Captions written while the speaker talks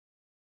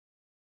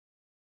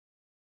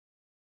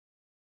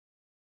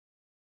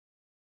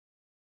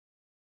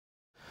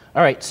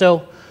All right,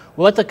 so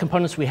what the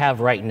components we have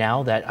right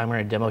now that I'm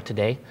going to demo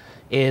today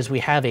is we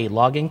have a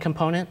login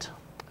component.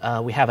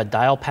 We have a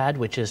dial pad,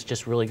 which is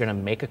just really going to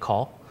make a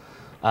call.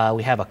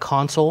 We have a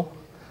console,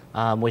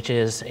 which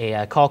is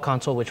a call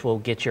console, which will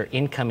get your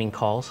incoming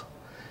calls,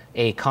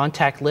 a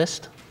contact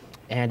list,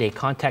 and a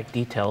contact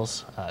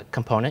details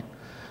component,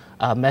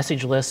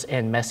 message list,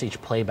 and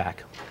message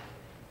playback.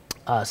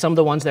 Some of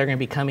the ones that are going to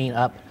be coming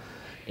up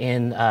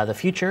in the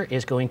future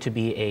is going to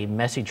be a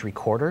message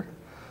recorder.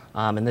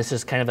 And this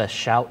is kind of a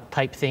shout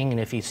type thing. And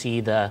if you see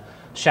the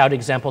shout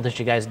example that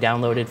you guys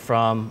downloaded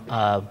from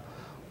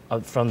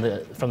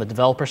the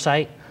developer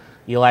site,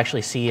 you'll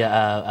actually see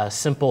a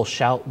simple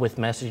shout with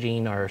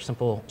messaging or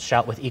simple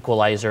shout with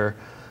equalizer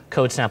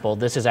code sample.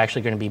 This is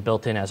actually going to be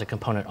built in as a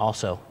component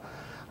also.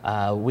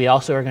 We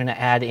also are going to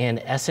add in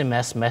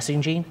SMS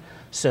messaging.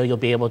 So you'll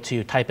be able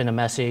to type in a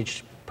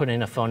message, put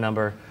in a phone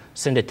number,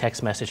 send a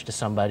text message to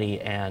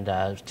somebody and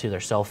to their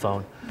cell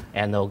phone,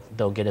 and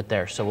they'll get it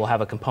there. So we'll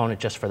have a component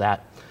just for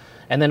that.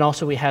 And then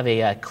also we have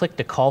a click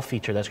to call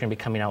feature that's going to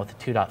be coming out with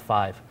the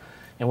 2.5.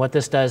 And what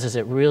this does is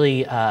it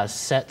really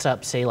sets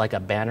up, say, like a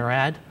banner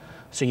ad.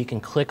 So you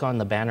can click on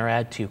the banner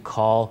ad to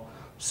call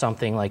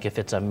something, like if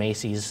it's a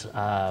Macy's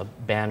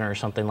banner or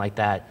something like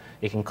that,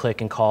 you can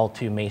click and call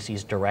to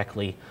Macy's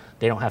directly.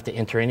 They don't have to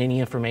enter in any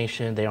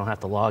information, they don't have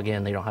to log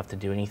in, they don't have to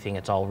do anything.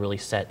 It's all really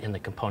set in the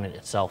component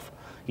itself.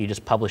 You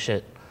just publish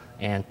it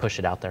and push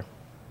it out there.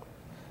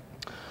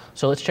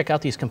 So let's check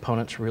out these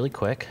components really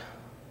quick.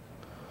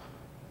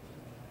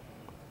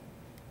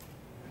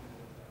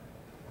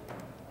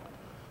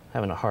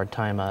 Having a hard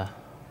time for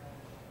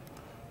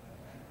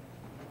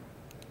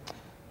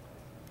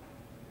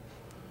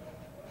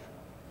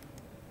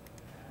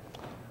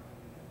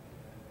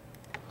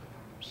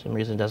some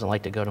reason it doesn't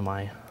like to go to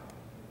my,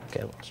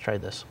 okay, let's try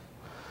this.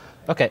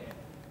 Okay,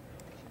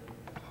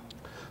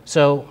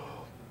 so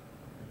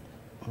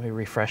let me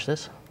refresh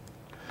this.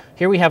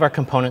 Here we have our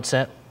component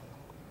set.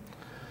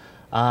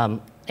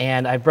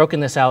 And I've broken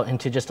this out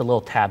into just a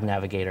little tab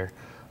navigator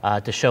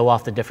to show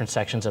off the different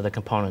sections of the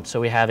component.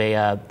 So we have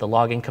the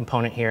login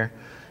component here.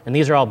 And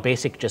these are all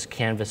basic just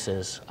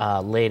canvases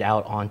laid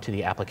out onto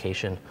the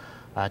application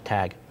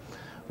tag.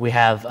 We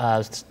have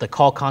the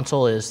call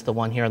console is the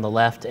one here on the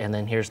left, and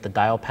then here's the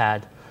dial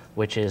pad,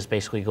 which is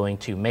basically going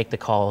to make the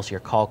calls. Your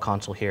call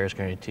console here is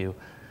going to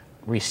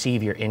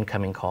receive your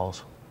incoming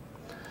calls.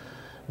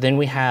 Then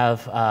we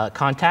have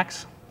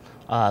contacts.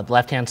 The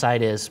left-hand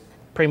side is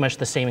pretty much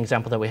the same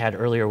example that we had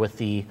earlier with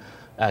the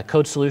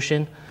code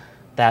solution.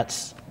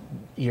 That's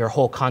your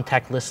whole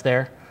contact list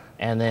there.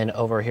 And then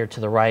over here to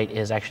the right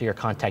is actually your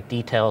contact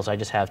details. I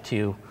just have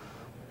two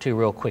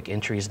real quick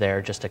entries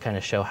there just to kind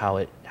of show how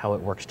it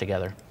works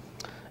together.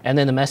 And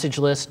then the message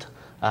list,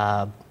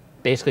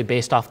 basically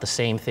based off the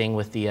same thing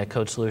with the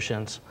code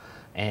solutions,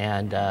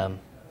 and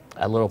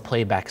a little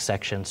playback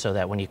section so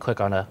that when you click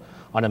on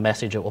a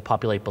message, it will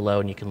populate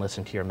below and you can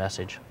listen to your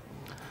message.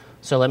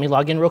 So let me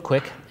log in real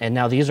quick. And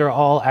now these are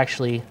all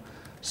actually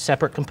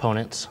separate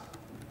components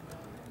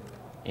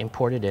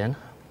imported in.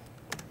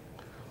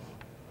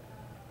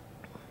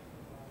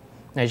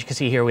 As you can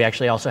see here, we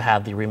actually also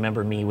have the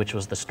remember me, which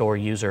was the store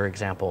user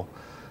example.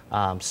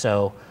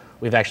 So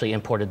we've actually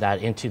imported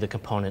that into the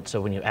component.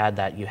 So when you add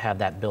that, you have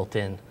that built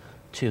in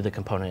to the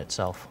component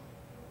itself.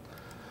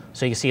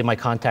 So you see my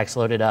contacts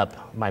loaded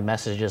up, my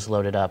messages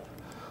loaded up,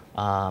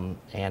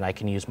 and I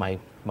can use my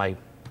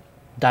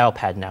dial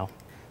pad now.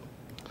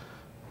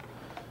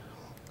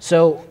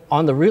 So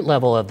on the root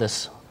level of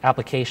this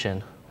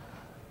application,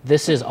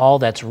 this is all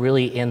that's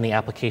really in the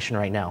application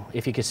right now.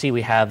 If you can see,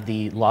 we have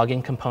the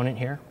login component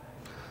here.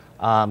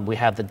 We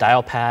have the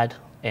dial pad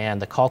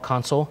and the call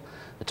console.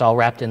 It's all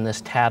wrapped in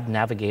this tab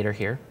navigator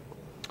here.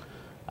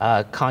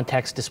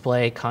 Contacts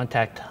display,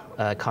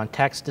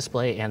 contacts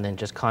display, and then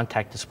just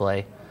contact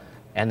display,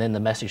 and then the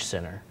message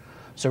center.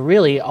 So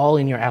really, all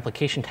in your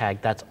application tag,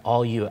 that's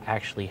all you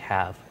actually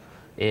have,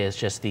 is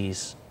just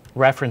these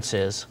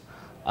references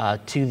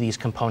to these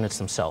components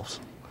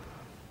themselves.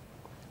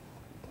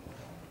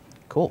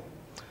 Cool.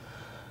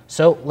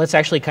 So let's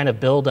actually kind of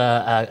build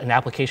an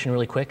application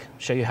really quick,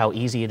 show you how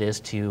easy it is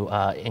to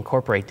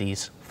incorporate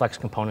these Flex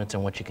components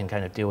and what you can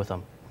kind of do with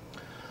them.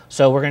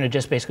 So we're going to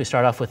just basically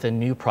start off with a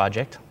new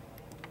project.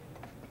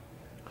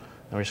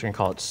 And we're just going to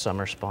call it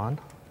Summer Spawn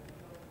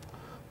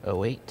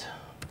 08.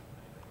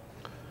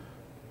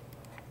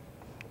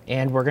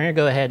 And we're going to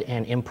go ahead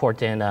and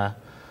import in,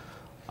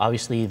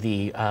 obviously,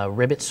 the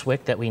Ribbit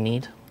SWIC that we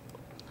need.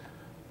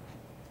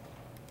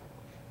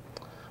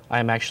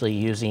 I'm actually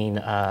using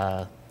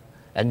a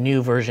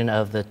new version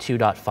of the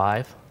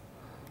 2.5.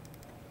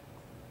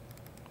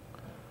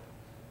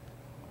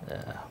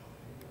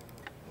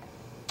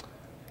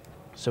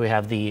 So we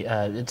have the,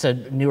 it's a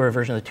newer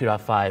version of the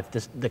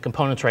 2.5. The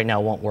components right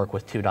now won't work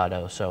with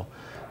 2.0, so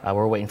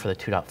we're waiting for the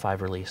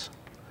 2.5 release.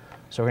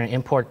 So we're going to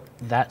import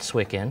that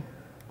SWIC in.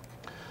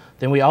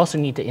 Then we also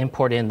need to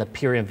import in the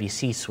pure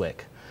MVC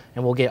SWIC.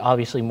 And we'll get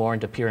obviously more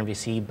into pure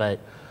MVC, but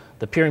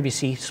the pure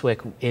MVC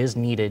SWIC is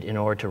needed in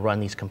order to run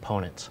these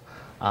components.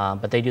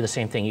 But they do the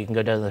same thing. You can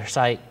go to their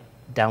site,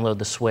 download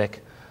the SWIC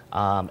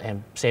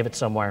and save it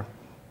somewhere,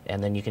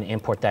 and then you can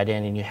import that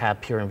in and you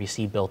have pure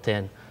MVC built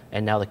in,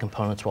 and now the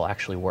components will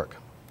actually work.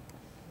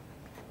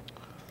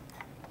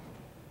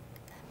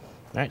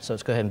 All right, so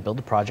let's go ahead and build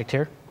the project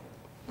here.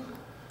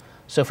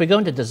 So if we go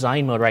into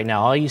design mode right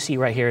now, all you see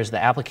right here is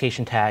the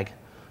application tag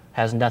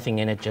has nothing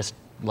in it, just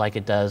like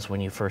it does when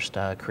you first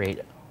create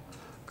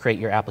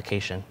your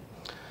application.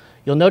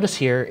 You'll notice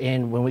here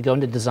when we go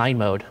into design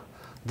mode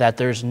that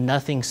there's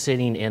nothing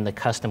sitting in the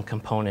custom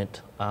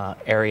component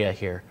area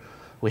here.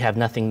 We have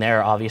nothing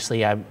there,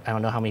 obviously. I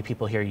don't know how many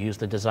people here use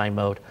the design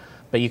mode,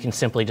 but you can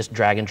simply just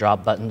drag and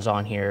drop buttons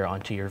on here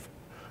onto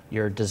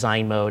your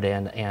design mode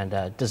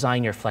and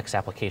design your Flex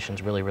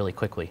applications really, really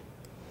quickly.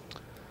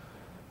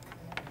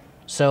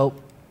 So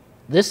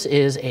this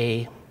is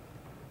a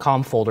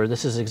COM folder.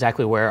 This is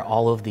exactly where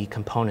all of the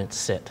components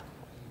sit.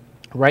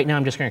 Right now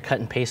I'm just going to cut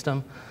and paste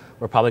them.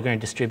 We're probably going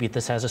to distribute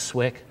this as a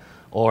SWIC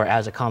or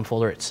as a COM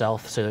folder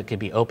itself, so it could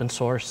be open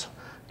source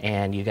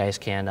and you guys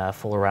can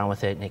fool around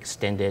with it and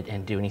extend it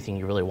and do anything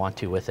you really want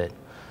to with it.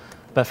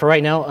 But for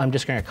right now, I'm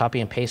just going to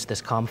copy and paste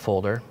this COM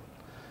folder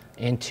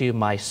into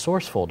my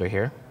source folder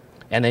here.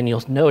 And then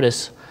you'll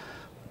notice,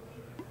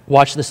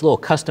 watch this little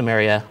custom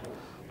area.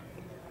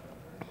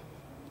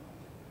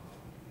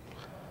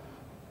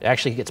 It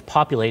actually gets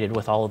populated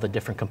with all of the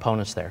different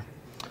components there.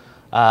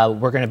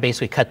 We're going to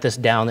basically cut this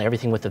down.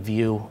 Everything with the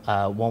view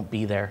won't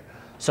be there.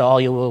 So all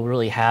you will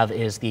really have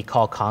is the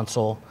call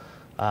console,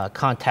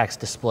 contacts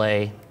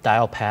display,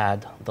 dial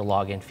pad, the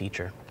login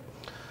feature.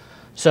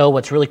 So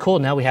what's really cool,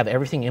 now we have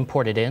everything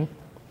imported in.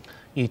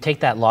 You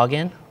take that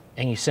login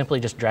and you simply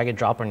just drag and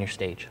drop on your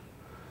stage.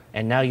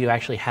 And now you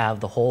actually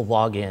have the whole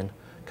login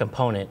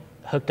component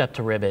hooked up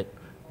to Ribbit,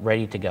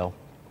 ready to go.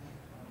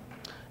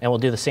 And we'll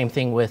do the same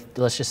thing with,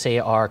 let's just say,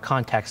 our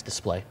contacts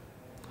display.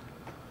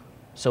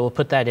 So we'll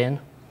put that in.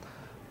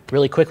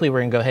 Really quickly, we're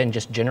going to go ahead and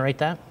just generate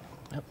that.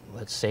 Yep,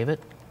 let's save it.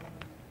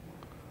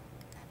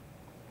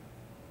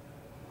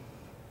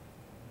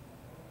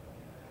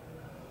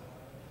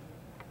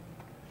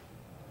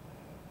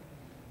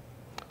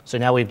 So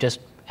now we've just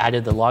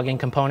added the login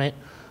component,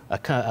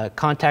 a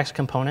contacts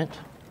component.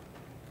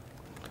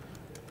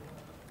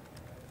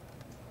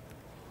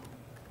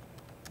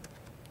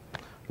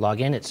 Log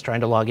in, it's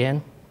trying to log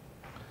in.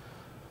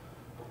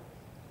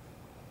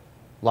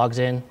 Logs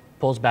in,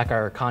 pulls back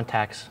our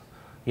contacts.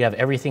 You have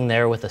everything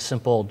there with a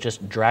simple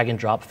just drag and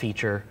drop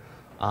feature,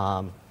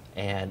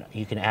 and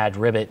you can add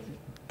Ribbit,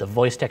 the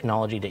voice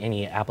technology, to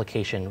any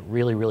application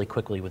really, really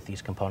quickly with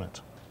these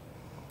components.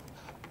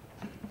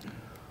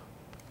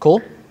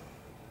 Cool?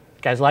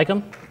 Guys like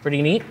them?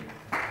 Pretty neat?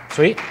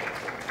 Sweet?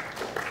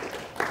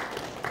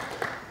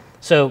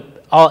 So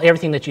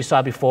everything that you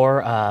saw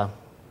before,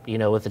 you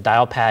know, with the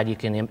dial pad, you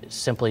can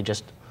simply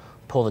just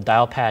pull the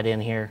dial pad in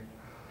here,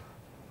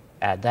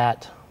 add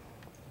that.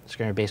 It's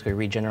going to basically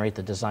regenerate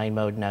the design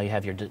mode. Now you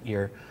have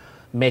your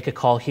make a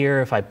call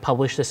here. If I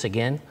publish this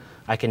again,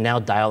 I can now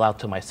dial out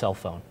to my cell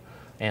phone.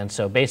 And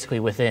so basically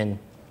within,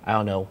 I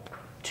don't know,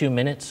 2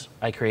 minutes,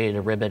 I created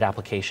a Ribbit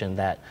application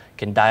that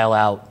can dial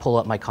out, pull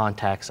up my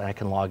contacts, and I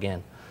can log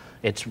in.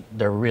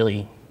 They're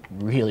really,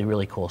 really,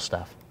 really cool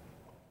stuff.